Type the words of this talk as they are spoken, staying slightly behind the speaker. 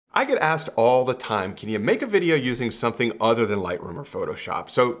I get asked all the time, can you make a video using something other than Lightroom or Photoshop?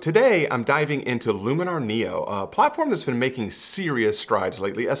 So today I'm diving into Luminar Neo, a platform that's been making serious strides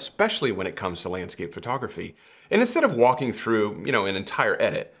lately, especially when it comes to landscape photography. And instead of walking through, an entire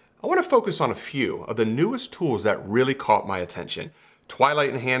edit, I want to focus on a few of the newest tools that really caught my attention. Twilight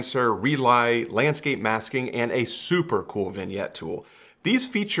Enhancer, Relight, landscape masking, and a super cool vignette tool. These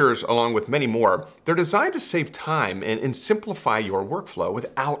features, along with many more, they're designed to save time and simplify your workflow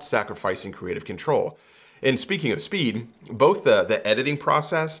without sacrificing creative control. And speaking of speed, both the editing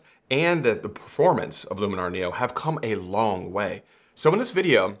process and the performance of Luminar Neo have come a long way. So in this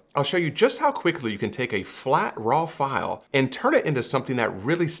video, I'll show you just how quickly you can take a flat raw file and turn it into something that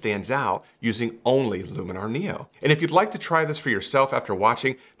really stands out using only Luminar Neo. And if you'd like to try this for yourself after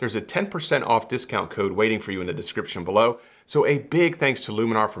watching, there's a 10% off discount code waiting for you in the description below. So a big thanks to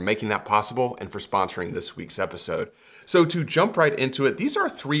Luminar for making that possible and for sponsoring this week's episode. So to jump right into it, these are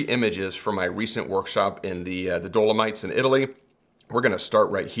 3 images from my recent workshop in the Dolomites in Italy. We're gonna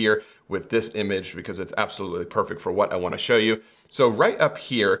start right here with this image because it's absolutely perfect for what I wanna show you. So right up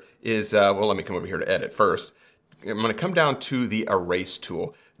here is, well, let me come over here to edit first. I'm gonna come down to the erase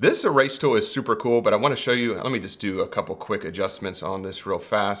tool. This erase tool is super cool, but I wanna show you, let me just do a couple quick adjustments on this real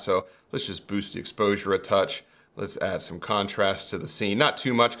fast. So let's just boost the exposure a touch. Let's add some contrast to the scene. Not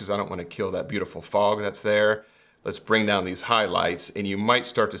too much because I don't wanna kill that beautiful fog that's there. Let's bring down these highlights and you might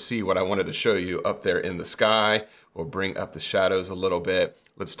start to see what I wanted to show you up there in the sky. We'll bring up the shadows a little bit.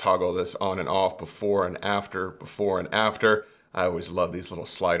 Let's toggle this on and off, before and after, before and after. I always love these little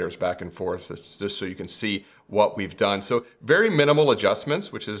sliders back and forth just so you can see what we've done. So very minimal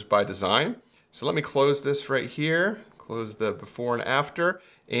adjustments, which is by design. So let me close this right here, close the before and after,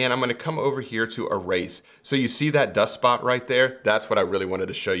 and I'm gonna come over here to erase. So you see that dust spot right there? That's what I really wanted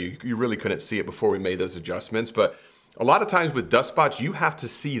to show you. You really couldn't see it before we made those adjustments, but a lot of times with dust spots, you have to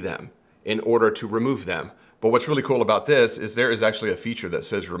see them in order to remove them. But what's really cool about this is there is actually a feature that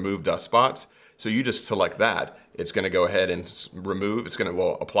says remove dust spots. So you just select that. It's gonna go ahead and remove, it's gonna,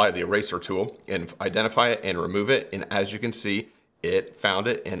 well, apply the eraser tool and identify it and remove it. And as you can see, it found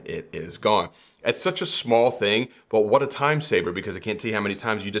it and it is gone. It's such a small thing, but what a time saver, because I can't tell you how many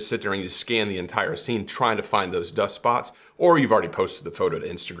times you just sit there and you scan the entire scene trying to find those dust spots, or you've already posted the photo to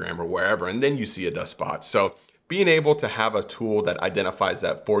Instagram or wherever, and then you see a dust spot. So being able to have a tool that identifies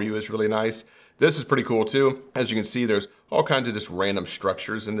that for you is really nice. This is pretty cool too. As you can see, there's all kinds of just random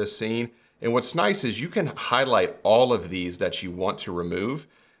structures in this scene. And what's nice is you can highlight all of these that you want to remove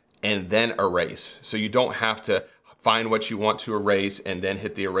and then erase. So you don't have to find what you want to erase and then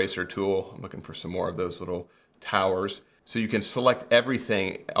hit the eraser tool. I'm looking for some more of those little towers. So you can select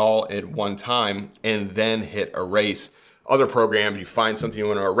everything all at one time and then hit erase. Other programs, you find something you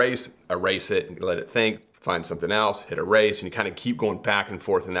want to erase it and let it think, find something else, hit erase, and you kind of keep going back and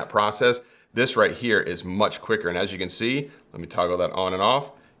forth in that process. This right here is much quicker. And as you can see, let me toggle that on and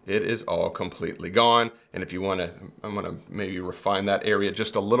off. It is all completely gone. And if you wanna, I'm gonna maybe refine that area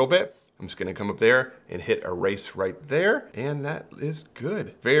just a little bit. I'm just gonna come up there and hit erase right there. And that is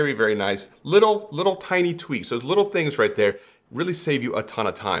good. Very, very nice. Little tiny tweaks. Those little things right there really save you a ton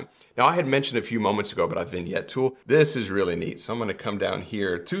of time. Now I had mentioned a few moments ago about a vignette tool. This is really neat. So I'm gonna come down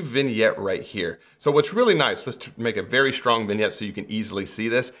here to vignette right here. So what's really nice, let's make a very strong vignette so you can easily see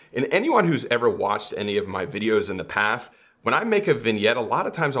this. And anyone who's ever watched any of my videos in the past, when I make a vignette, a lot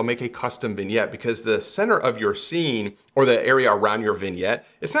of times I'll make a custom vignette because the center of your scene or the area around your vignette,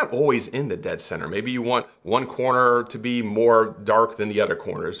 it's not always in the dead center. Maybe you want one corner to be more dark than the other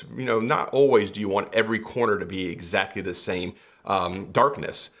corners. Not always do you want every corner to be exactly the same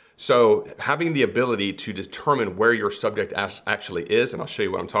darkness. So having the ability to determine where your subject actually is, and I'll show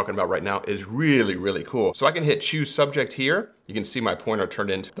you what I'm talking about right now, is really, really cool. So I can hit choose subject here. You can see my pointer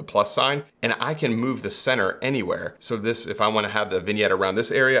turned into the plus sign, and I can move the center anywhere. So this, if I want to have the vignette around this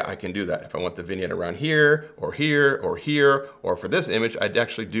area, I can do that. If I want the vignette around here, or here, or here, or for this image, I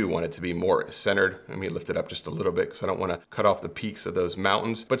actually do want it to be more centered. Let me lift it up just a little bit because I don't want to cut off the peaks of those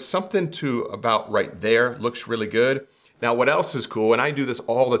mountains. But something to about right there looks really good. Now, what else is cool, and I do this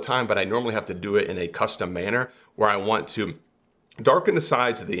all the time, but I normally have to do it in a custom manner where I want to darken the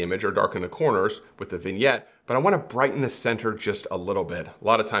sides of the image or darken the corners with the vignette, but I want to brighten the center just a little bit. A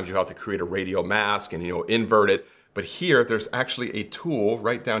lot of times you have to create a radial mask and invert it, but here there's actually a tool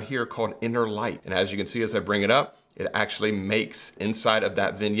right down here called Inner Light. And as you can see, as I bring it up, it actually makes inside of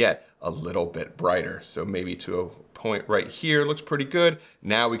that vignette a little bit brighter. So maybe to a point right here looks pretty good.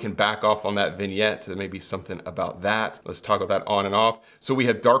 Now we can back off on that vignette to maybe something about that. Let's toggle that on and off. So we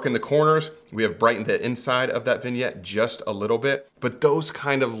have darkened the corners, we have brightened the inside of that vignette just a little bit, but those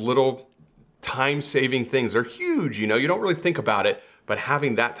kind of little time-saving things are huge. You don't really think about it, but but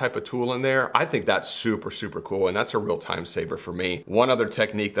having that type of tool in there, I think that's super, super cool, and that's a real time saver for me. One other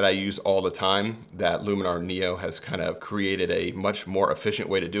technique that I use all the time that Luminar Neo has kind of created a much more efficient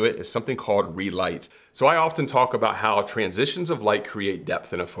way to do it is something called Relight. So I often talk about how transitions of light create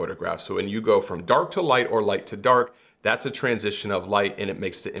depth in a photograph. So when you go from dark to light or light to dark, that's a transition of light, and it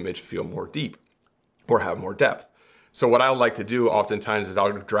makes the image feel more deep or have more depth. So what I like to do oftentimes is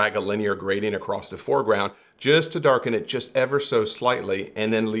I'll drag a linear gradient across the foreground just to darken it just ever so slightly,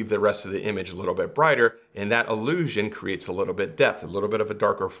 and then leave the rest of the image a little bit brighter, and that illusion creates a little bit depth, a little bit of a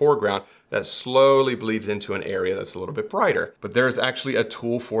darker foreground that slowly bleeds into an area that's a little bit brighter. But there's actually a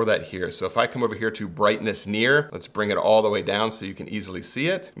tool for that here. So if I come over here to brightness near, let's bring it all the way down so you can easily see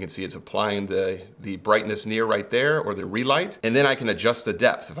it. You can see it's applying the brightness near right there, or the relight, and then I can adjust the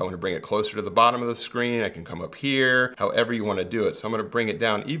depth. If I want to bring it closer to the bottom of the screen, I can come up here, however you want to do it. So I'm going to bring it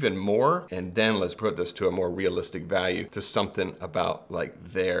down even more, and then let's put this to a more realistic value, to something about like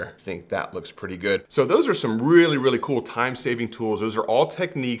there. I think that looks pretty good. So those are some really, really cool time-saving tools. Those are all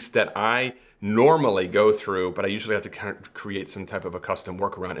techniques that I normally go through, but I usually have to kind of create some type of a custom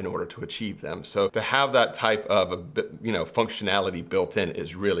workaround in order to achieve them. So to have that type of functionality built in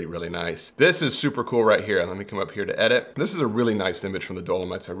is really, really nice. This is super cool right here. Let me come up here to edit. This is a really nice image from the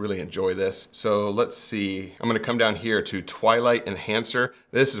Dolomites. I really enjoy this. So let's see. I'm gonna come down here to Twilight Enhancer.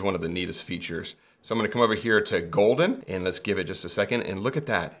 This is one of the neatest features. So I'm gonna come over here to golden, and let's give it just a second, and look at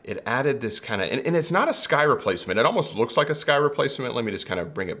that. It added this kind of, and it's not a sky replacement. It almost looks like a sky replacement. Let me just kind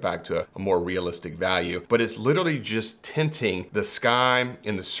of bring it back to a more realistic value. But it's literally just tinting the sky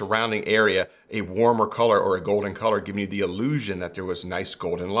and the surrounding area a warmer color, or a golden color, giving you the illusion that there was nice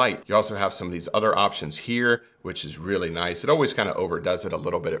golden light. You also have some of these other options here, which is really nice. It always kind of overdoes it a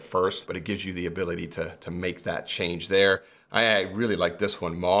little bit at first, but it gives you the ability to make that change there. I really like this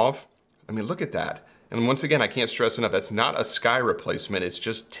one, mauve. I mean, look at that. And once again, I can't stress enough, that's not a sky replacement. It's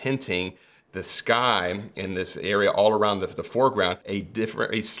just tinting the sky in this area all around the foreground,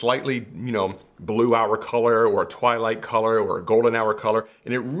 a slightly, blue hour color, or a twilight color, or a golden hour color.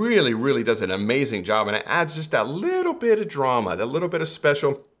 And it really, really does an amazing job. And it adds just that little bit of drama, that little bit of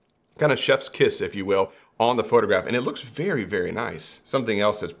special kind of chef's kiss, if you will, on the photograph, and it looks very, very nice. Something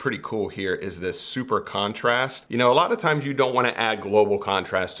else that's pretty cool here is this super contrast. A lot of times you don't want to add global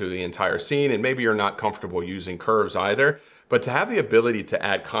contrast to the entire scene, and maybe you're not comfortable using curves either. But to have the ability to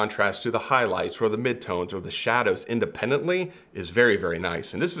add contrast to the highlights or the midtones or the shadows independently is very, very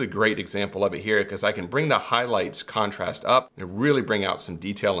nice. And this is a great example of it here, because I can bring the highlights contrast up and really bring out some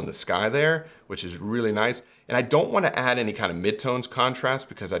detail in the sky there, which is really nice. And I don't want to add any kind of midtones contrast,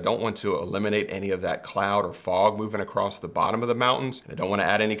 because I don't want to eliminate any of that cloud or fog moving across the bottom of the mountains. And I don't want to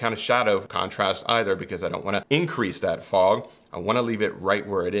add any kind of shadow contrast either, because I don't want to increase that fog. I want to leave it right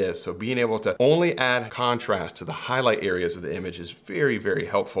where it is. So being able to only add contrast to the highlight areas of the image is very, very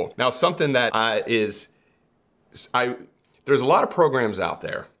helpful. Now, something that there's a lot of programs out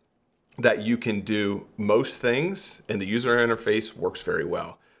there that you can do most things, and the user interface works very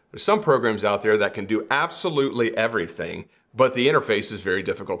well. There's some programs out there that can do absolutely everything, but the interface is very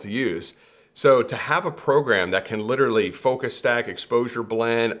difficult to use. So to have a program that can literally focus stack, exposure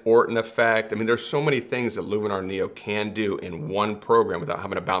blend, Orton effect, I mean, there's so many things that Luminar Neo can do in one program without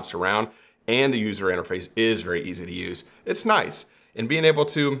having to bounce around, and the user interface is very easy to use. It's nice. And being able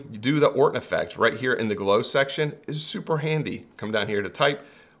to do the Orton effect right here in the glow section is super handy. Come down here to type,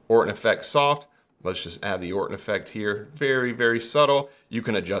 Orton effect soft. Let's just add the Orton effect here. Very, very subtle. You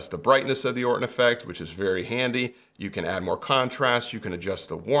can adjust the brightness of the Orton effect, which is very handy. You can add more contrast. You can adjust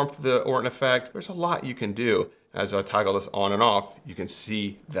the warmth of the Orton effect. There's a lot you can do. As I toggle this on and off, you can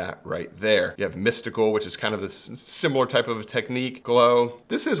see that right there. You have mystical, which is kind of this similar type of a technique. Glow.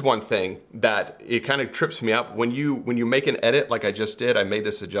 This is one thing that it kind of trips me up. When you make an edit like I just did, I made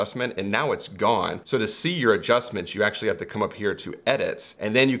this adjustment and now it's gone. So to see your adjustments, you actually have to come up here to edits,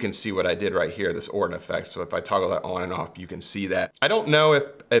 and then you can see what I did right here, this Orton effect. So if I toggle that on and off, you can see that. I don't know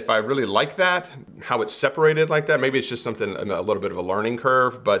if I really like that, how it's separated like that. Maybe it's just something, a little bit of a learning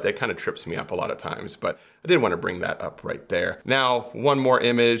curve, but that kind of trips me up a lot of times. But I did want to bring that up right there. Now, one more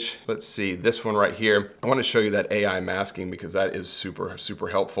image. Let's see, this one right here. I want to show you that AI masking, because that is super, super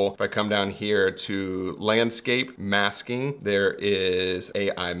helpful. If I come down here to landscape masking, there is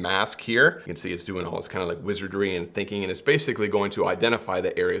AI mask here. You can see it's doing all this kind of like wizardry and thinking, and it's basically going to identify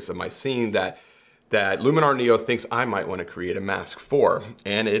the areas of my scene that Luminar Neo thinks I might want to create a mask for.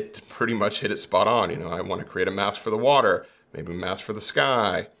 And it pretty much hit it spot on. I want to create a mask for the water, maybe a mask for the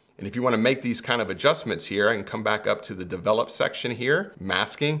sky. And if you want to make these kind of adjustments here, I can come back up to the develop section here,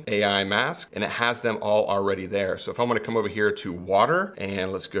 masking, AI mask, and it has them all already there. So if I want to come over here to water,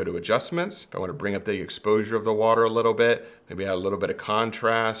 and let's go to adjustments. If I want to bring up the exposure of the water a little bit, maybe add a little bit of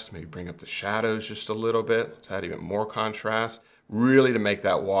contrast, maybe bring up the shadows just a little bit. Let's add even more contrast, really to make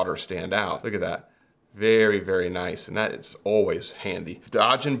that water stand out. Look at that. Very, very nice, and that is always handy.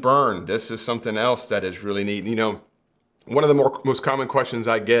 Dodge and burn, this is something else that is really neat. You know, one of the most common questions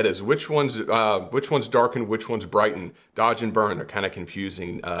I get is which one's darken, which one's brighten. Dodge and burn are kind of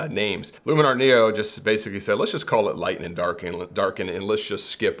confusing names. Luminar Neo just basically said, let's just call it lighten and darken, and let's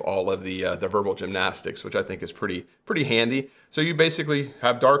just skip all of the verbal gymnastics, which I think is pretty handy. So you basically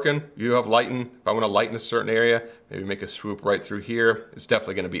have darken, you have lighten. If I want to lighten a certain area, maybe make a swoop right through here. It's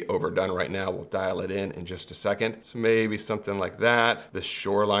definitely going to be overdone right now. We'll dial it in just a second. So maybe something like that. This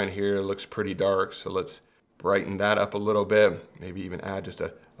shoreline here looks pretty dark, so let's brighten that up a little bit. Maybe even add just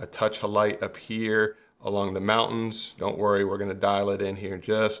a touch of light up here along the mountains. Don't worry, we're gonna dial it in here in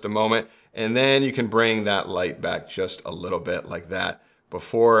just a moment. And then you can bring that light back just a little bit like that.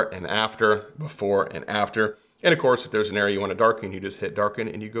 Before and after, before and after. And of course, if there's an area you want to darken, you just hit darken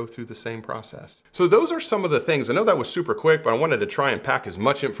and you go through the same process. So those are some of the things. I know that was super quick, but I wanted to try and pack as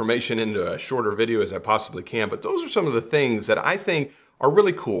much information into a shorter video as I possibly can. But those are some of the things that I think are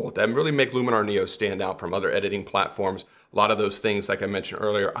really cool, that really make Luminar Neo stand out from other editing platforms. A lot of those things, like I mentioned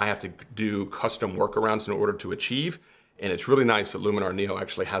earlier, I have to do custom workarounds in order to achieve. And it's really nice that Luminar Neo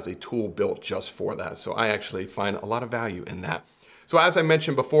actually has a tool built just for that. So I actually find a lot of value in that. So as I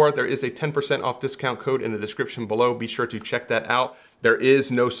mentioned before, there is a 10% off discount code in the description below. Be sure to check that out. There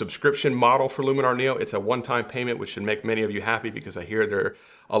is no subscription model for Luminar Neo. It's a one-time payment, which should make many of you happy because I hear there are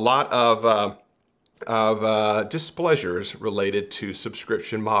a lot of displeasures related to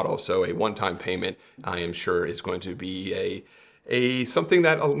subscription model. So a one-time payment, I am sure, is going to be something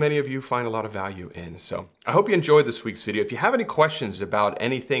that many of you find a lot of value in. So I hope you enjoyed this week's video. If you have any questions about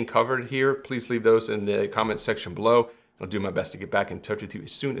anything covered here, please leave those in the comment section below. I'll do my best to get back in touch with you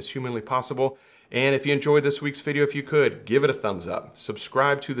as soon as humanly possible. And if you enjoyed this week's video, if you could, give it a thumbs up.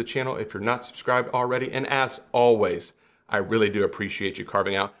 Subscribe to the channel if you're not subscribed already. And as always, I really do appreciate you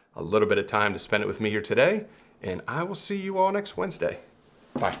carving out a little bit of time to spend it with me here today. And I will see you all next Wednesday.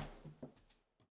 Bye.